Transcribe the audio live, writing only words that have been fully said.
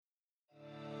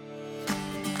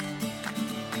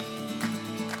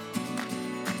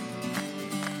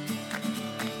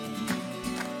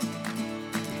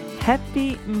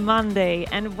Happy Monday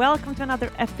and welcome to another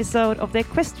episode of the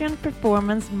Equestrian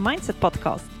Performance Mindset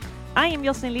Podcast. I am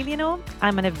Jocelyn Liljeno.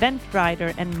 I'm an event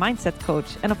rider and mindset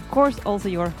coach and of course also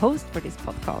your host for this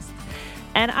podcast.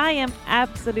 And I am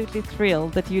absolutely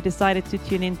thrilled that you decided to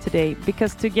tune in today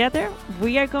because together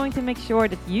we are going to make sure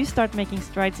that you start making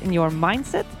strides in your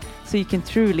mindset so you can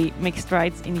truly make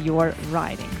strides in your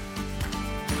riding.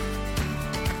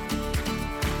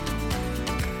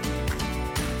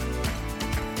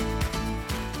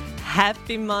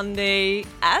 Happy Monday.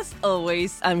 As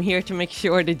always, I'm here to make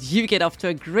sure that you get off to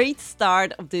a great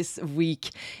start of this week.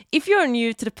 If you're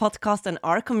new to the podcast and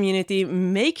our community,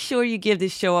 make sure you give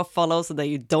this show a follow so that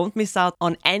you don't miss out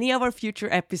on any of our future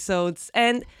episodes.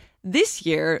 And this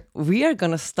year, we are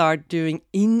going to start doing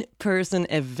in-person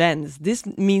events. This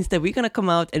means that we're going to come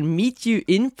out and meet you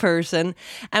in person.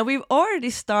 And we've already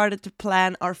started to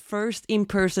plan our first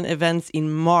in-person events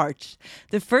in March.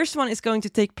 The first one is going to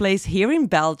take place here in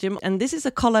Belgium. And this is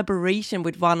a collaboration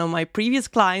with one of my previous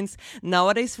clients,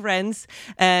 nowadays friends.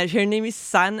 Her name is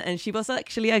San, and she was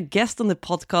actually a guest on the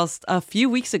podcast a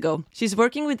few weeks ago. She's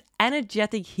working with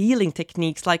energetic healing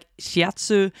techniques like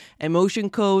shiatsu, emotion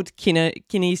code,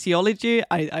 kinesiology.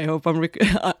 I hope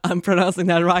I'm pronouncing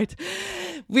that right.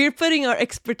 We're putting our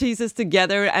expertises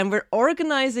together and we're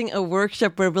organizing a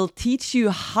workshop where we'll teach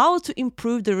you how to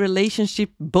improve the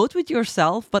relationship both with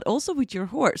yourself but also with your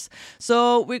horse.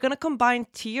 So we're going to combine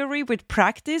theory with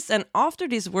practice, and after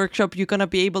this workshop you're going to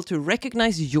be able to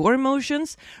recognize your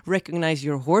emotions, recognize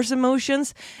your horse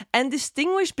emotions, and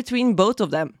distinguish between both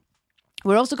of them.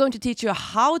 We're also going to teach you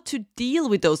how to deal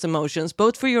with those emotions,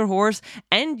 both for your horse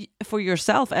and for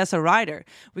yourself as a rider.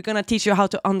 We're going to teach you how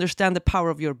to understand the power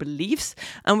of your beliefs,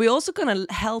 and we're also going to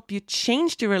help you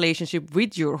change the relationship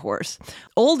with your horse.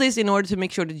 All this in order to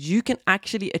make sure that you can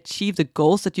actually achieve the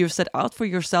goals that you've set out for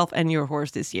yourself and your horse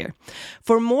this year.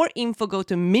 For more info, go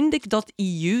to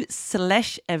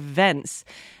mindic.eu/events.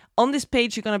 On this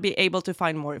page, you're going to be able to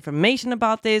find more information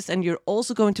about this, and you're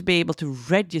also going to be able to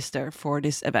register for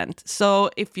this event. So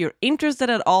if you're interested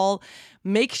at all,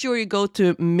 make sure you go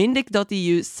to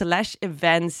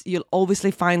mindic.eu/events. You'll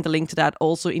obviously find the link to that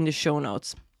also in the show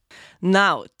notes.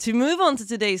 Now, to move on to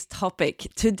today's topic.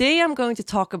 Today, I'm going to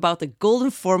talk about the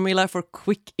golden formula for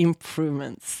quick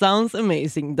improvement. Sounds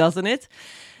amazing, doesn't it?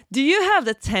 Do you have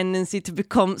the tendency to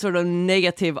become sort of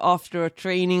negative after a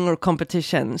training or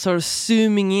competition, sort of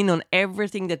zooming in on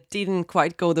everything that didn't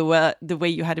quite go the way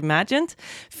you had imagined,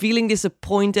 feeling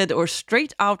disappointed or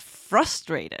straight out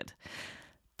frustrated?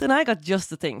 Then I got just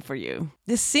the thing for you.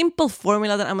 This simple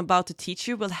formula that I'm about to teach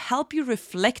you will help you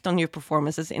reflect on your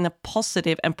performances in a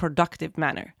positive and productive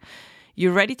manner.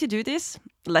 You ready to do this?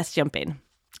 Let's jump in.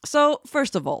 So,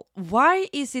 first of all, why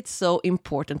is it so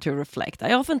important to reflect?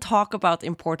 I often talk about the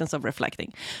importance of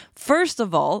reflecting. First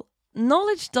of all,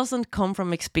 knowledge doesn't come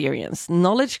from experience.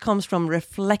 Knowledge comes from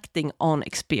reflecting on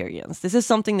experience. This is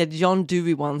something that John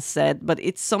Dewey once said, but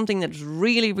it's something that's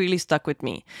really, really stuck with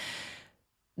me.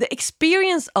 The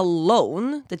experience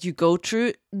alone that you go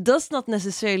through does not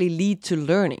necessarily lead to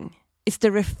learning. It's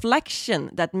the reflection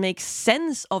that makes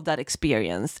sense of that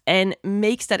experience and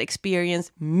makes that experience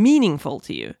meaningful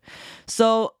to you.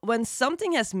 So when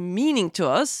something has meaning to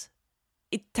us,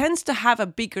 it tends to have a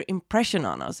bigger impression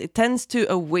on us. It tends to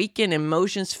awaken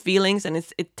emotions, feelings, and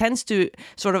it tends to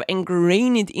sort of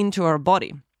ingrain it into our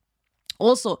body.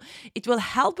 Also, it will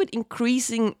help with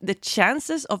increasing the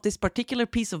chances of this particular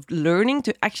piece of learning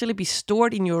to actually be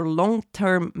stored in your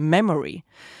long-term memory.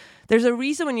 There's a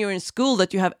reason when you're in school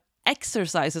that you have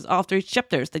exercises after each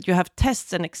chapters, that you have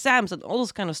tests and exams and all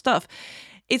this kind of stuff.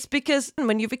 It's because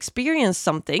when you've experienced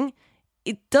something,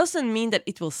 it doesn't mean that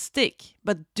it will stick,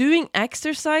 but doing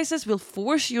exercises will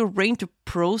force your brain to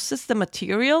process the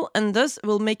material and thus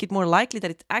will make it more likely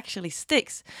that it actually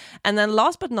sticks. And then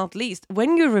last but not least,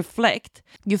 when you reflect,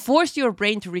 you force your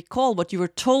brain to recall what you were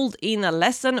told in a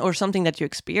lesson or something that you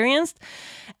experienced.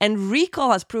 And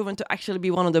recall has proven to actually be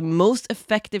one of the most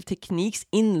effective techniques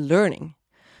in learning.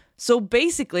 So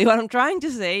basically what I'm trying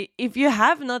to say, if you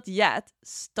have not yet,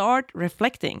 start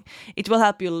reflecting. It will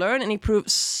help you learn and improve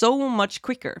so much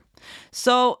quicker.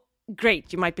 So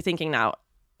great, you might be thinking now,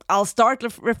 I'll start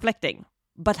reflecting,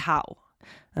 but how?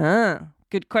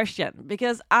 Good question,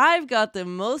 because I've got the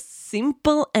most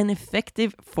simple and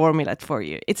effective formula for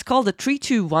you. It's called the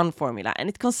 3-2-1 formula, and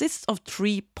it consists of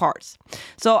 3 parts.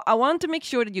 So I want to make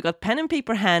sure that you got pen and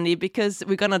paper handy because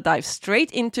we're going to dive straight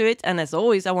into it. And as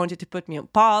always, I want you to put me on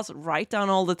pause, write down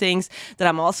all the things that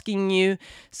I'm asking you.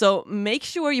 So make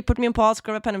sure you put me on pause,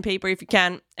 grab a pen and paper if you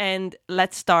can, and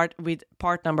let's start with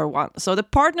part number 1. So the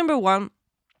part number 1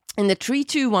 in the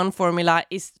 3-2-1 formula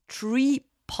is 3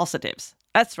 positives.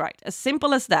 That's right, as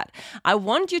simple as that. I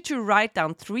want you to write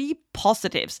down 3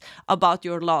 positives about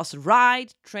your last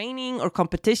ride, training, or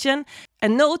competition.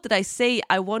 And note that I say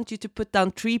I want you to put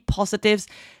down 3 positives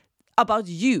about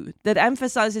you, that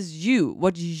emphasizes you,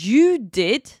 what you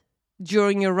did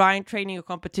during your ride, training, or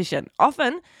competition.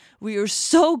 Often, we are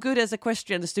so good as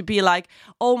equestrians to be like,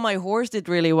 oh, my horse did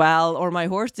really well, or my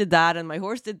horse did that, and my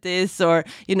horse did this, or,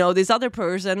 this other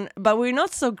person. But we're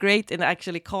not so great in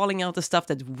actually calling out the stuff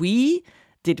that we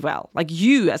did well. Like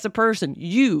you as a person,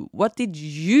 what did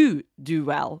you do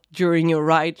well during your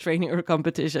ride, training, or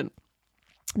competition?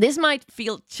 This might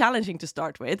feel challenging to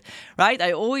start with, right?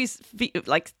 I always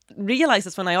realize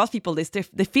this when I ask people this,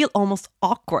 they feel almost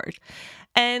awkward.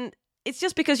 And it's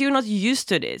just because you're not used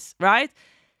to this, right?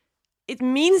 It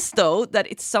means, though,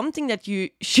 that it's something that you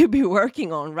should be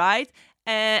working on, right?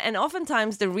 And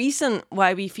oftentimes the reason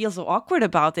why we feel so awkward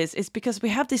about this is because we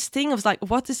have this thing of like,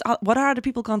 what are other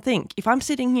people gonna think? If I'm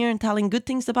sitting here and telling good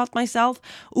things about myself,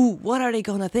 what are they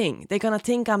gonna think? They're gonna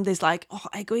think I'm this like,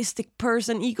 egoistic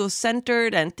person,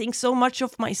 ego-centered, and think so much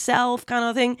of myself kind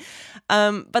of thing.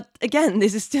 But again,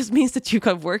 this just means that you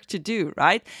got work to do,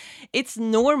 right? It's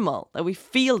normal that we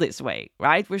feel this way,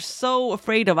 right? We're so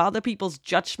afraid of other people's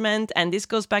judgment, and this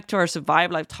goes back to our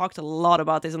survival. I've talked a lot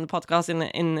about this on the podcast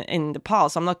in the past.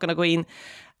 So I'm not going to go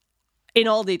in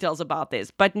all details about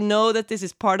this, but know that this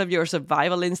is part of your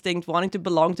survival instinct, wanting to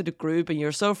belong to the group, and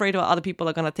you're so afraid of what other people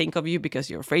are going to think of you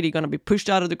because you're afraid you're going to be pushed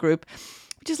out of the group.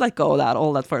 Just let go of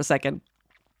all that for a second.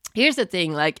 Here's the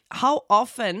thing, like, how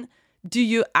often do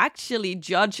you actually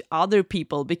judge other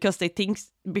people because they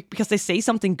say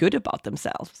something good about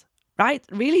themselves? Right?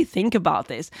 Really think about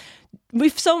this.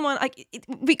 With someone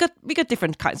we got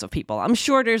different kinds of people. I'm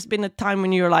sure there's been a time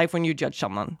in your life when you judge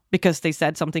someone because they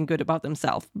said something good about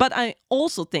themselves. But I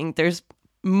also think there's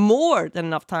more than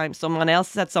enough time someone else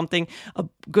said something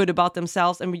good about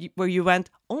themselves and where you went,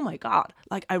 oh my God,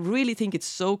 like I really think it's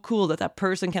so cool that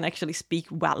person can actually speak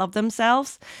well of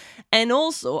themselves. And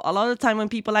also a lot of the time when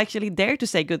people actually dare to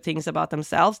say good things about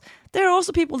themselves, there are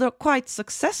also people that are quite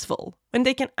successful when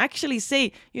they can actually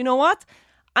say, you know what?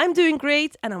 I'm doing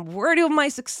great and I'm worthy of my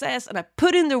success and I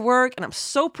put in the work and I'm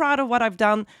so proud of what I've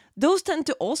done. Those tend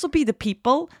to also be the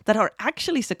people that are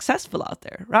actually successful out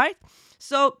there, right?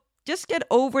 So just get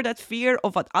over that fear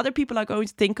of what other people are going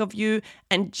to think of you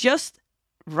and just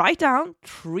write down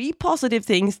 3 positive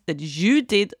things that you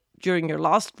did during your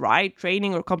last ride,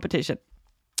 training, or competition.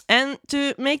 And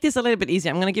to make this a little bit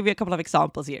easier, I'm going to give you a couple of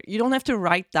examples here. You don't have to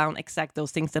write down exact those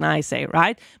things that I say,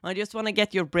 right? I just want to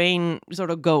get your brain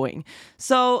sort of going.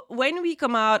 So when we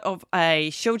come out of a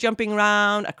show jumping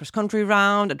round, a cross-country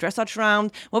round, a dressage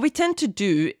round, what we tend to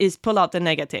do is pull out the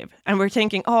negative. And we're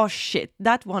thinking, oh shit,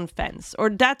 that one fence or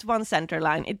that one center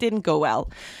line, it didn't go well.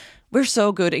 We're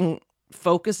so good in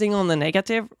focusing on the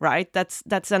negative, right?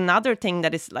 That's another thing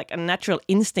that is like a natural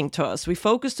instinct to us. We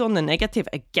focus on the negative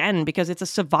again because it's a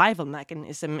survival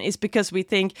mechanism. It's because we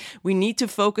think we need to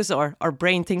focus, or our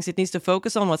brain thinks it needs to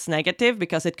focus on what's negative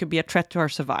because it could be a threat to our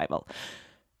survival.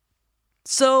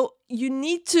 So you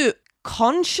need to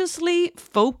consciously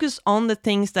focus on the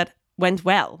things that went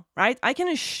well, right? I can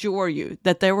assure you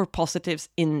that there were positives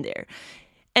in there.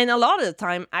 And a lot of the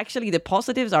time, actually, the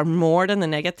positives are more than the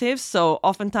negatives. So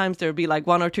oftentimes there'll be like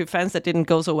 1 or 2 fences that didn't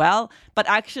go so well. But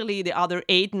actually, the other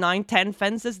 8, 9, 10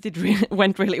 fences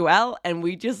went really well. And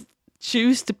we just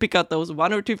choose to pick out those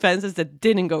 1 or 2 fences that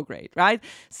didn't go great, right?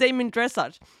 Same in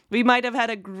dressage. We might have had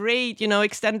a great,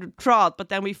 extended trot, but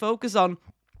then we focus on,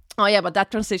 oh yeah, but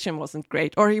that transition wasn't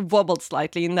great. Or he wobbled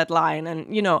slightly in that line. And,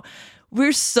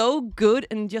 we're so good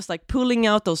in just like pulling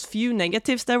out those few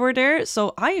negatives that were there.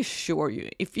 So I assure you,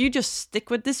 if you just stick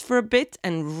with this for a bit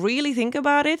and really think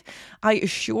about it, I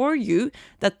assure you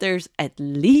that there's at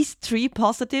least 3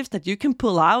 positives that you can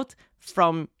pull out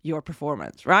from your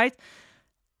performance, right?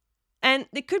 And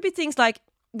there could be things like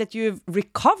that you've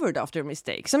recovered after a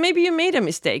mistake. So maybe you made a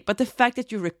mistake, but the fact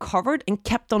that you recovered and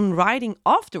kept on riding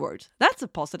afterwards, that's a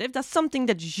positive. That's something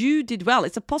that you did well.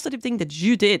 It's a positive thing that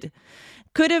you did.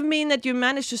 Could have mean that you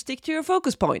managed to stick to your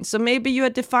focus points. So maybe you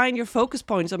had defined your focus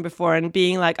points on before and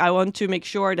being like, I want to make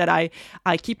sure that I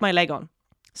keep my leg on.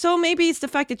 So maybe it's the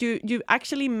fact that you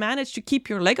actually managed to keep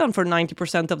your leg on for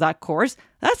 90% of that course.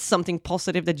 That's something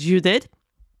positive that you did.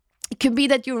 It could be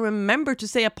that you remember to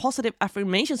say a positive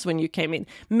affirmations when you came in.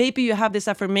 Maybe you have this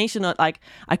affirmation of like,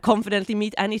 I confidently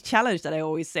meet any challenge that I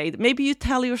always say. Maybe you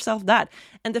tell yourself that.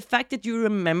 And the fact that you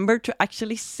remember to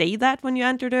actually say that when you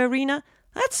enter the arena,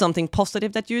 that's something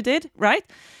positive that you did, right?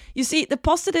 You see, the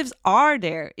positives are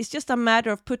there. It's just a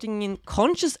matter of putting in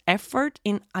conscious effort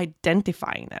in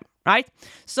identifying them, right?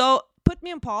 So put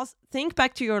me on pause, think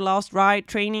back to your last ride,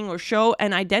 training, or show,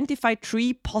 and identify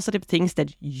 3 positive things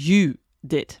that you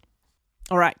did.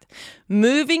 All right,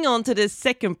 moving on to the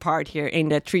second part here in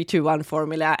the 3-2-1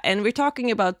 formula, and we're talking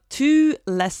about 2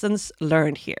 lessons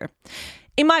learned here.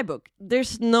 In my book,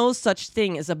 there's no such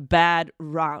thing as a bad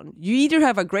round. You either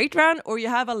have a great round or you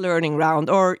have a learning round,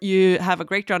 or you have a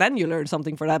great round and you learn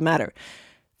something for that matter.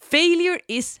 Failure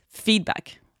is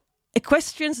feedback.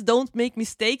 Equestrians don't make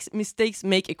mistakes, mistakes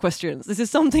make equestrians. This is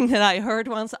something that I heard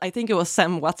once. I think it was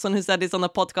Sam Watson who said this on a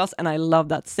podcast, and I love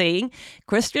that saying.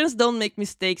 Equestrians don't make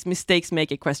mistakes, mistakes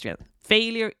make equestrians.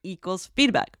 Failure equals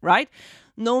feedback, right?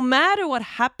 No matter what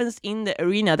happens in the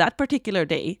arena that particular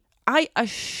day, I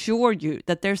assure you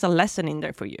that there's a lesson in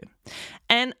there for you.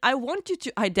 And I want you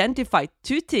to identify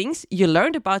 2 things you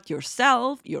learned about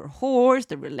yourself, your horse,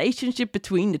 the relationship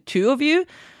between the 2 of you.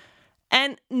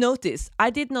 And notice, I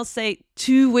did not say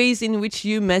 2 ways in which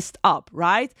you messed up,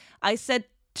 right? I said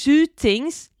 2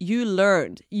 things you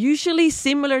learned. Usually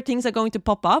similar things are going to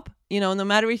pop up. No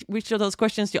matter which of those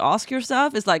questions you ask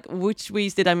yourself, it's like, which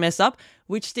ways did I mess up?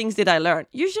 Which things did I learn?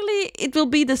 Usually it will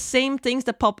be the same things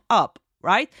that pop up,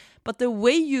 right? But the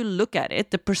way you look at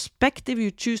it, the perspective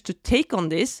you choose to take on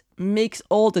this makes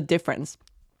all the difference.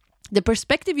 The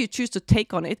perspective you choose to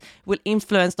take on it will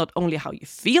influence not only how you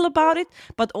feel about it,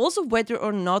 but also whether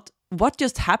or not what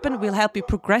just happened will help you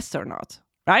progress or not,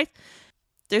 right?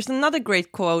 There's another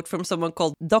great quote from someone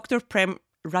called Dr. Prem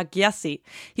Ragyasi.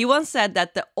 He once said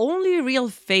that the only real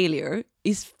failure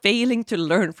is failing to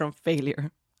learn from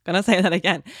failure. Gonna say that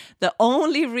again. The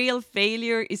only real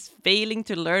failure is failing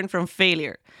to learn from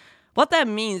failure. What that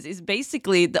means is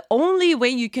basically the only way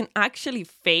you can actually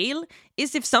fail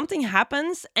is if something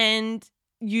happens and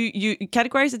you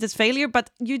categorize it as failure, but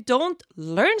you don't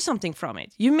learn something from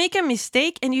it. You make a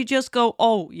mistake and you just go,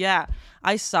 oh yeah,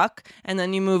 I suck, and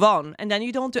then you move on, and then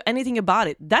you don't do anything about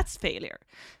it. That's failure.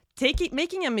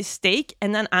 Making a mistake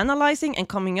and then analyzing and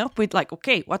coming up with like,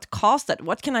 okay, what caused that?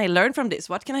 What can I learn from this?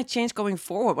 What can I change going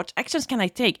forward? What actions can I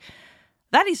take?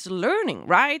 That is learning,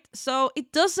 right? So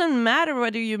it doesn't matter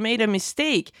whether you made a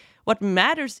mistake. What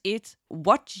matters is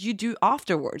what you do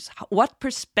afterwards, what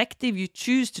perspective you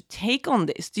choose to take on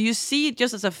this. Do you see it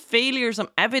just as a failure, some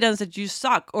evidence that you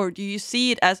suck? Or do you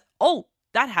see it as, oh,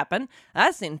 that happened.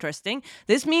 That's interesting.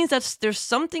 This means that there's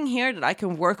something here that I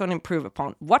can work on, improve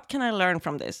upon. What can I learn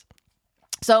from this?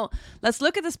 So let's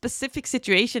look at the specific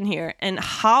situation here and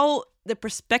how the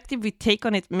perspective we take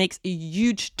on it makes a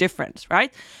huge difference,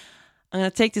 right? I'm going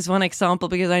to take this one example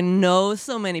because I know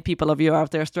so many people of you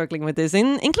out there struggling with this,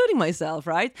 including myself,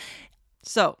 right?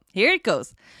 So here it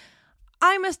goes.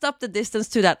 I messed up the distance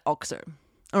to that oxer.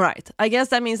 All right, I guess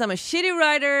that means I'm a shitty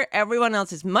rider. Everyone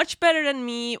else is much better than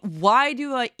me. Why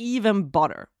do I even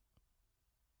bother?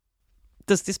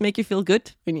 Does this make you feel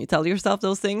good when you tell yourself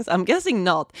those things? I'm guessing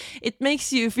not. It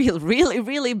makes you feel really,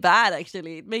 really bad,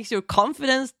 actually. It makes your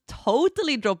confidence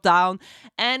totally drop down,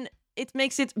 and it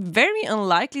makes it very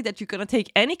unlikely that you're going to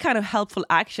take any kind of helpful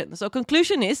action. So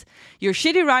conclusion is, you're a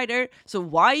shitty rider, so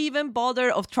why even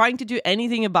bother of trying to do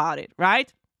anything about it,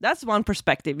 right? That's one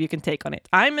perspective you can take on it.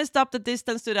 I messed up the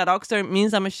distance to that oxer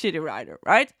means I'm a shitty rider,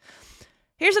 right?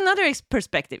 Here's another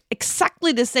perspective.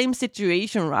 Exactly the same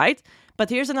situation, right? But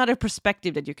here's another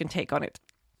perspective that you can take on it.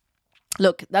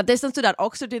 Look, that distance to that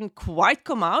oxer didn't quite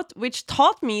come out, which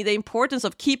taught me the importance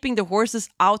of keeping the horse's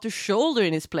outer shoulder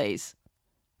in its place.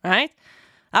 Right?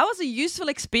 That was a useful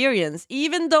experience.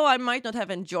 Even though I might not have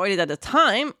enjoyed it at the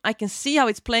time, I can see how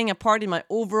it's playing a part in my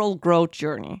overall growth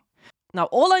journey. Now,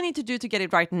 all I need to do to get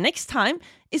it right next time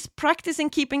is practice in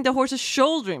keeping the horse's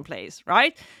shoulder in place,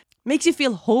 right? Makes you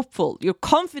feel hopeful. Your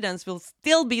confidence will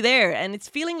still be there, and it's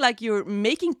feeling like you're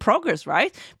making progress,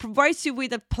 right? Provides you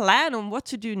with a plan on what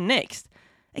to do next.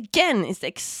 Again, it's the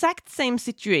exact same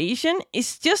situation.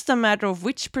 It's just a matter of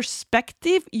which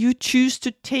perspective you choose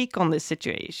to take on this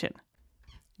situation.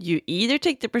 You either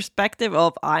take the perspective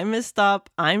of, I messed up,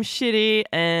 I'm shitty,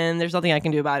 and there's nothing I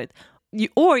can do about it.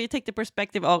 Or you take the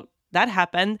perspective of, that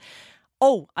happened.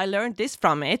 Oh, I learned this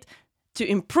from it. To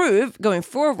improve going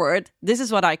forward, this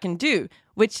is what I can do.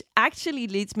 Which actually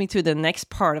leads me to the next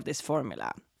part of this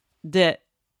formula. The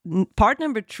part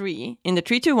number 3 in the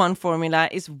 3-2-1 formula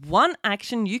is one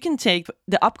action you can take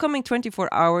the upcoming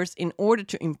 24 hours in order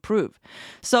to improve.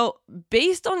 So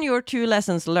based on your 2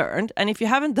 lessons learned, and if you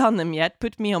haven't done them yet,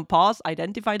 put me on pause,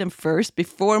 identify them first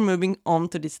before moving on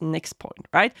to this next point,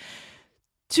 right?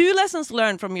 2 lessons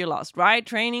learned from your last ride,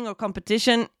 training, or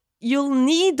competition. You'll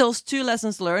need those 2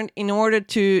 lessons learned in order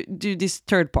to do this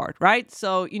third part, right?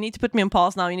 So you need to put me on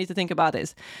pause now. You need to think about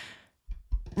this.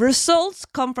 Results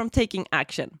come from taking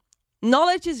action.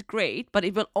 Knowledge is great, but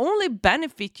it will only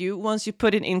benefit you once you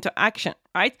put it into action,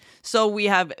 right? So we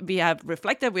have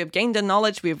reflected, we have gained the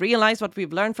knowledge, we've realized what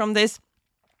we've learned from this.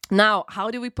 Now,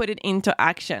 how do we put it into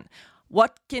action?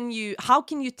 How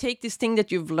can you take this thing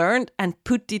that you've learned and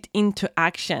put it into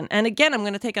action? And again, I'm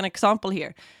going to take an example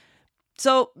here.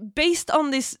 So based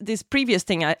on this previous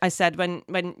thing I said,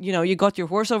 when you got your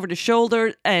horse over the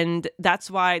shoulder, and that's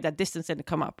why that distance didn't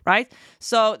come up, right?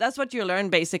 So that's what you learn,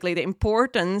 basically, the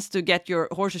importance to get your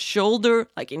horse's shoulder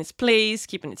like in its place,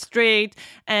 keeping it straight.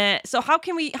 So how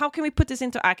can we put this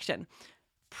into action?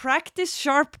 Practice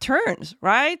sharp turns,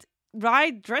 right?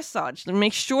 Ride dressage and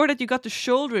make sure that you got the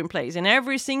shoulder in place in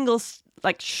every single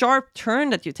sharp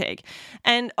turn that you take.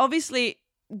 And obviously,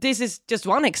 this is just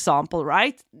one example,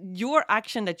 right? Your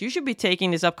action that you should be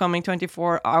taking this upcoming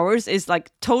 24 hours is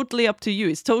totally up to you.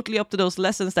 It's totally up to those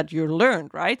lessons that you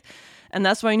learned, right? And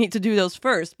that's why you need to do those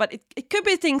first. But it could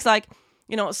be things like,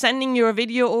 sending your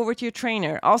video over to your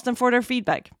trainer, ask them for their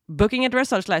feedback, booking a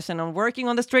dressage lesson on working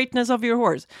on the straightness of your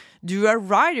horse, do a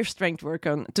rider strength work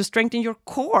to strengthen your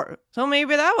core. So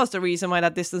maybe that was the reason why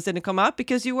that distance didn't come up,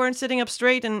 because you weren't sitting up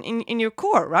straight in your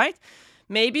core, right?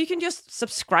 Maybe you can just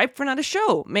subscribe for another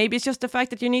show. Maybe it's just the fact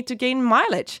that you need to gain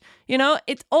mileage.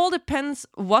 It all depends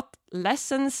what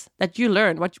lessons that you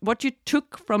learned, what you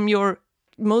took from your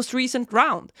most recent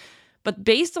round. But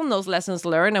based on those lessons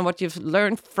learned and what you've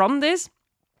learned from this,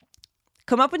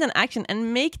 come up with an action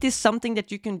and make this something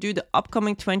that you can do the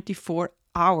upcoming 24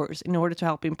 hours in order to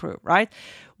help improve, right?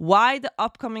 Why the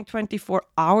upcoming 24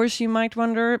 hours, you might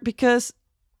wonder? Because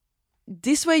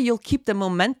this way you'll keep the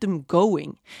momentum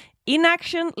going.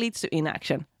 Inaction leads to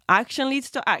inaction. Action leads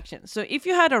to action. So if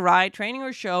you had a ride, training,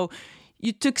 or show,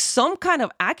 you took some kind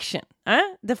of action.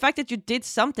 The fact that you did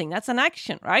something, that's an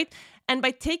action, right? And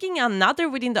by taking another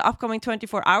within the upcoming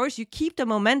 24 hours, you keep the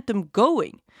momentum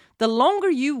going. The longer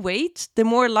you wait, the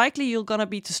more likely you're going to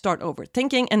be to start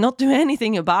overthinking and not do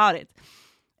anything about it.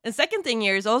 The second thing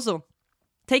here is also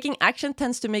taking action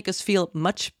tends to make us feel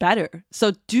much better.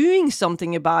 So doing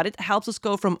something about it helps us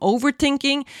go from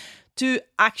overthinking to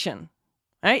action.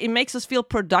 Right? It makes us feel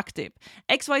productive.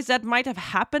 XYZ might have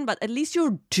happened, but at least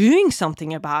you're doing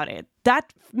something about it.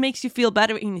 That makes you feel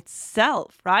better in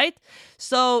itself, right?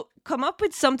 So come up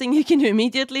with something you can do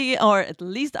immediately, or at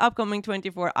least the upcoming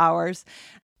 24 hours.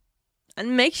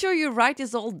 And make sure you write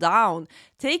this all down.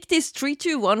 Take this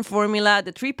 3-2-1 formula,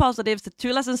 the 3 positives, the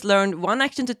 2 lessons learned, 1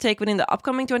 action to take within the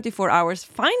upcoming 24 hours.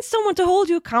 Find someone to hold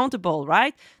you accountable,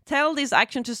 right? Tell this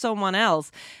action to someone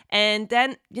else. And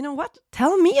then, you know what?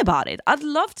 Tell me about it. I'd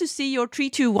love to see your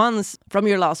 3-2-1s from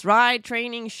your last ride,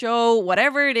 training, show,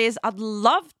 whatever it is. I'd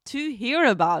love to hear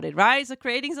about it, right? So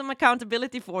creating some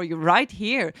accountability for you right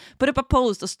here. Put up a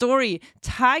post, a story,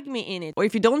 tag me in it. Or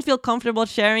if you don't feel comfortable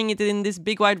sharing it in this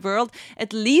big wide world,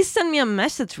 at least send me a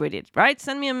message with it, right?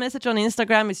 Send me a message on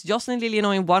Instagram. It's Jocelyn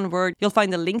Liljenau in one word. You'll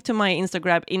find the link to my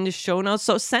Instagram in the show notes.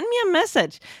 So send me a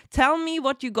message. Tell me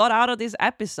what you got out of this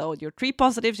episode. Your 3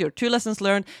 positives, your 2 lessons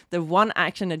learned, the 1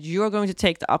 action that you're going to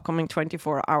take the upcoming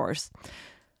 24 hours.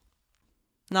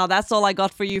 Now, that's all I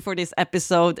got for you for this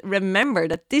episode. Remember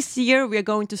that this year we are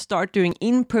going to start doing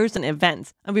in-person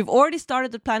events. And we've already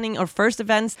started the planning our first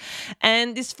events.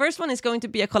 And this first one is going to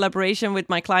be a collaboration with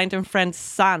my client and friend,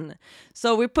 San.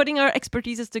 So we're putting our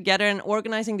expertises together and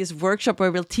organizing this workshop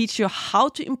where we'll teach you how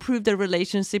to improve the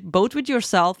relationship both with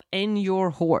yourself and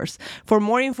your horse. For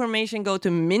more information, go to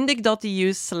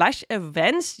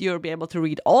mindic.eu/events. You'll be able to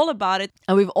read all about it.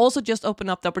 And we've also just opened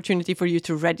up the opportunity for you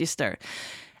to register.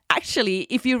 Actually,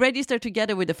 if you register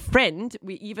together with a friend,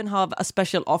 we even have a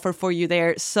special offer for you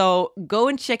there. So go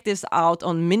and check this out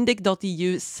on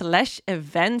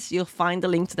mindic.eu/events. You'll find the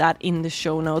link to that in the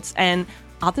show notes. And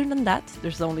other than that,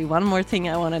 there's only one more thing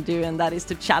I want to do, and that is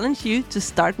to challenge you to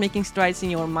start making strides in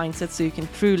your mindset so you can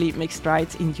truly make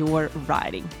strides in your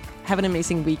riding. Have an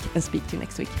amazing week and speak to you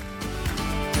next week.